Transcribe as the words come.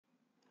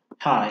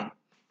Hi,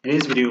 in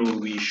this video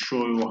we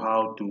show you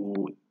how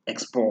to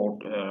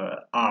export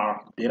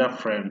our data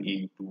frame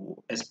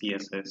into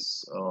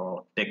SPSS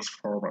text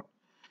format.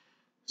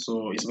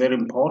 So it's very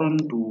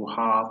important to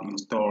have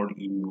installed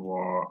in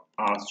your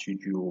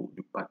RStudio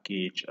the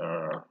package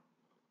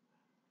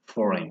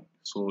foreign.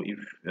 So if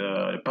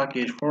the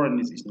package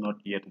foreign is not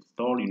yet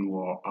installed in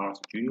your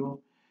RStudio,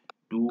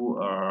 do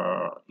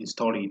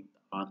install it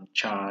and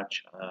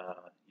charge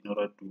in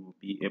order to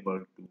be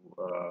able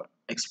to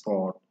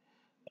export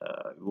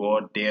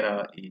your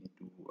data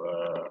into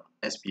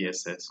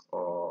SPSS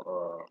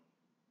or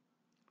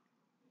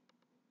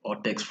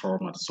text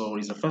format. So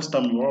it's the first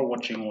time you are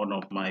watching one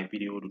of my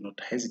video, do not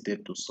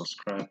hesitate to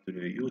subscribe to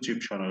the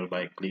YouTube channel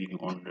by clicking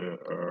on the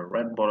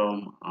red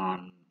button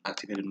and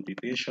activate the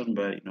notification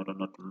bell in order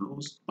not to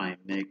lose my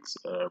next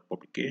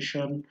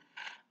publication,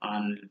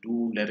 and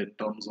do let a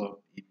thumbs up.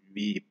 It will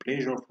be a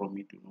pleasure for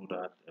me to know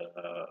that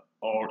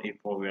all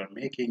effort we are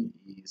making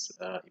is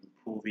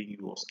improving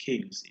your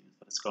skills in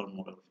statistical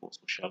model for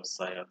social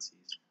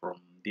sciences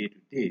from day to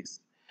day.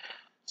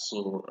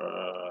 So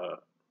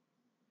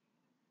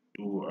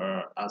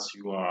as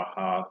you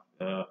have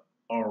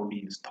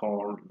already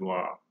installed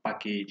your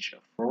package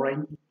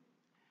foreign,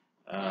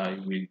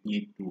 you will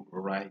need to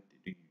write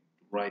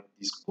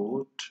this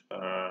code,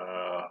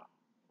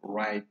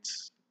 write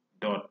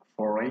dot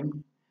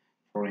foreign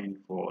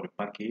for the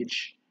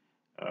package.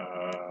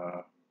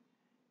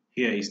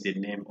 Here is the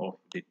name of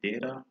the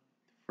data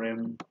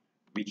frame,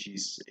 which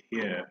is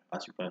here,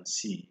 as you can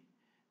see,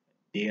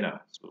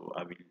 data. So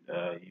I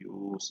will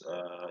use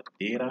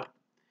data.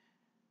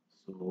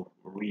 So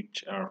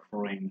reach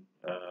foreign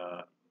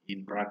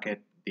in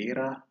bracket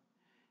data,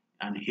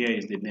 and here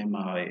is the name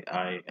I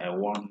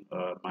want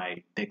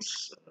my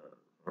text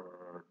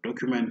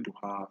document to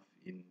have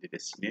in the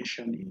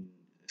destination, in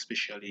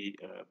especially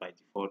by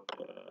default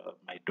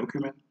my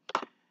document.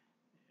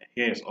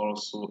 Here is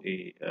also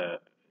a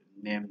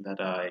name that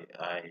I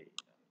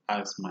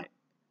ask my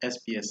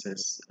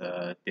SPSS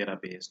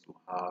database to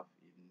have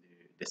in the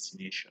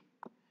destination.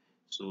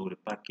 So the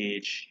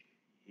package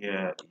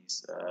here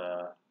is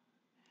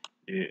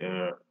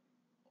the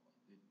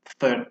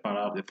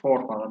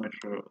fourth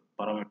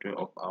parameter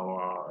of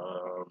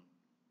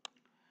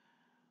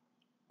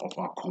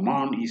our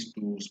command is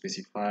to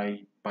specify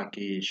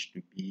package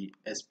to be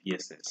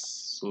SPSS.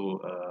 So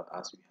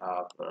as we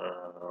have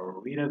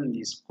written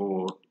this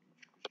code,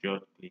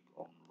 just click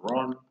on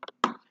run,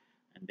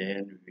 and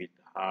then we will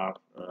have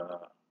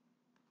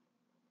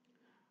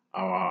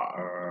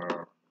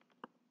our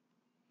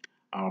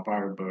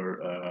variable,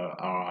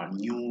 our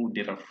new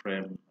data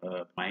frame,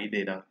 my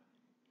data,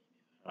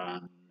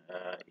 and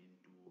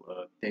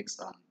into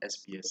text and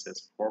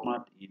SPSS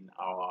format in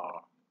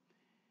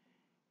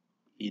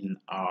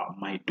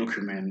my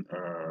document.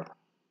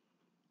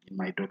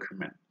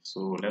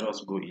 So let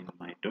us go in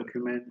my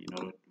document in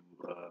order to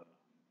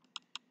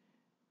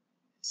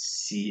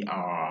see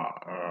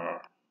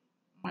our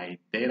my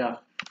data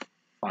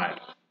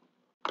file.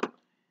 So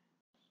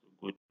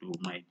go to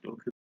my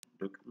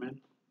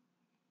document,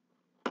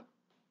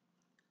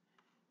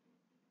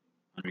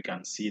 and we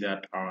can see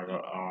that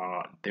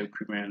our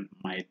document,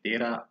 my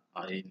data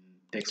in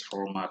text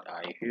format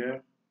are here.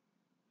 You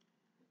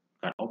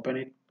can open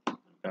it. You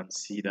can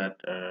see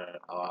that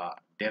our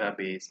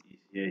database is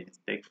here in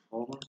text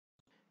format,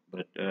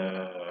 but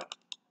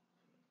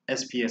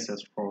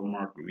SPSS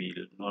format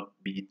will not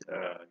be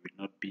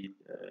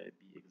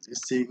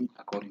existing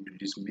according to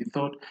this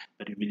method,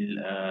 but it will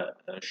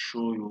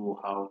show you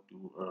how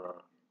to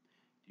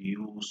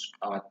use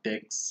our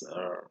text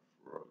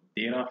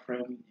data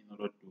frame in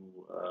order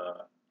to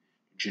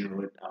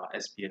generate our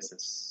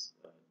SPSS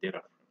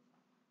data frame.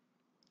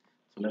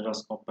 So let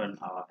us open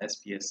our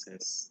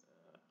SPSS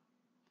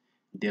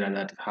data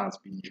that has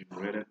been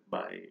generated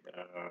by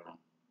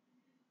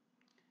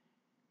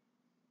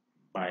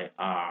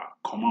our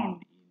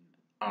command in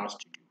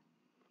RStudio.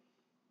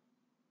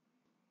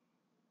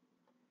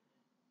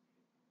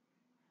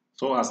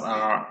 So as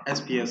our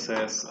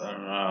SPSS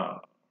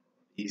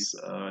is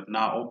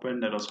now open,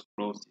 let us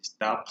close these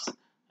tabs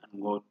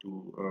and go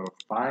to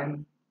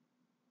File,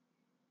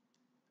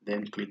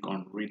 then click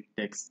on Read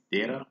Text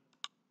Data.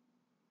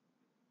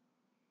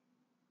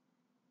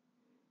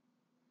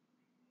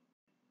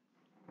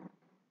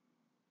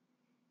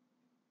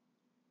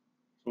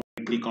 So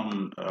click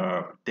on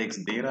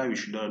text data. You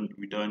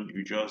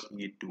just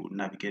need to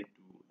navigate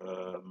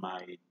to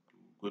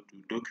go to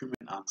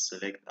document and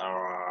select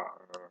our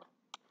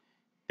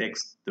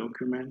text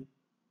document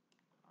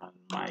and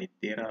my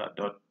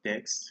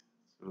data.text.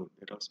 So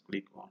let us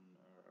click on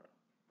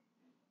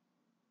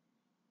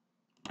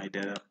my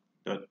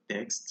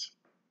data.text.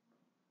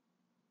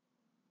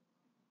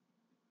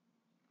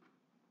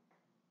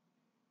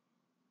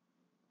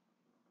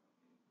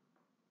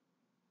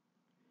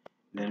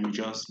 Then we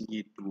just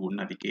need to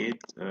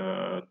navigate.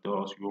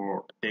 Does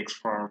your text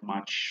file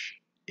match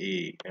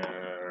a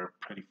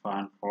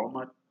predefined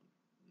format?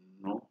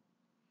 No.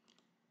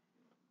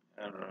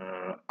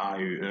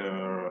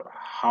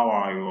 How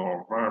are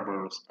your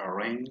variables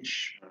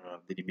arranged?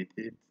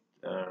 delimited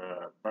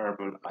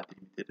variable are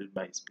delimited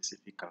by a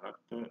specific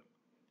character.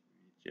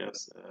 We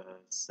just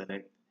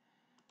select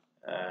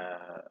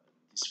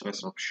this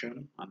first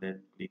option and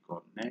then click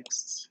on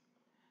next.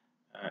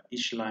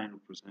 Each line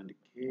represents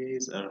the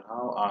case.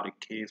 How are the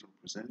case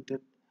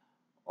represented?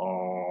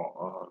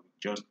 Or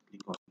just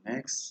click on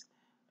next.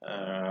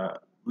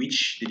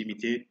 Which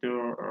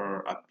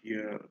delimitator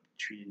appear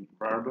between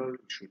variable?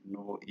 You should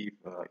know if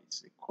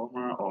it's a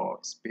comma or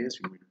a space.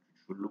 You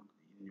should look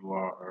in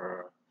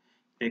your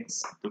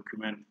text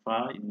document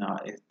file. In our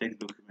text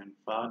document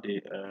file,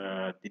 the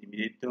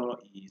delimitator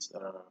is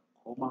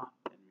comma.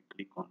 Then we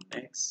click on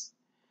next.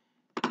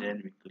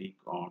 Then we click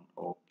on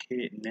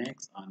OK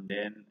next, and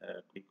then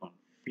click on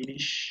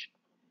finish.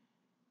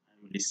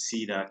 You will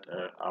see that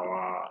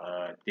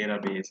our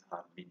database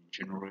has been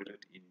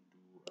generated into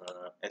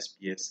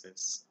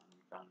SPSS, and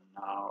we can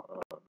now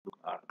look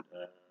at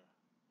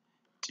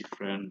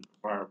different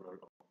variables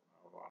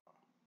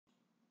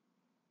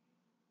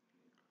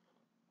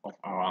of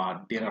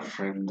our data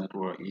frame that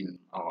were in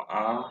our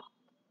R.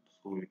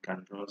 So we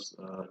can just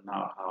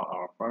now have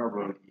our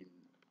variable in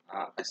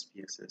our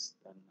SPSS,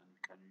 and we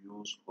can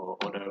use for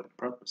other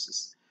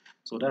purposes.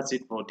 So that's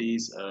it for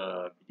this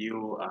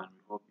video, and we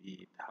hope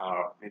it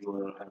very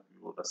well help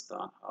you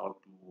understand how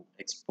to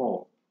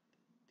export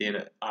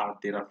our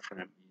data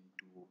frame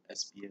into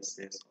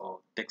SPSS or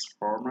text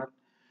format.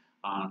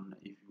 And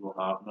if you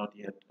have not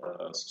yet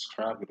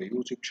subscribed to the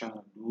YouTube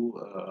channel,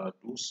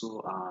 do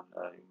so,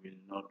 and you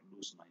will not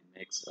lose my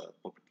next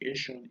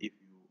publication if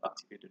you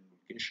activate the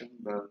notification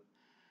bell.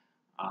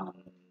 And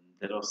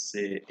let us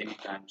say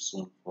anytime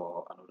soon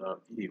for another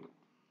video.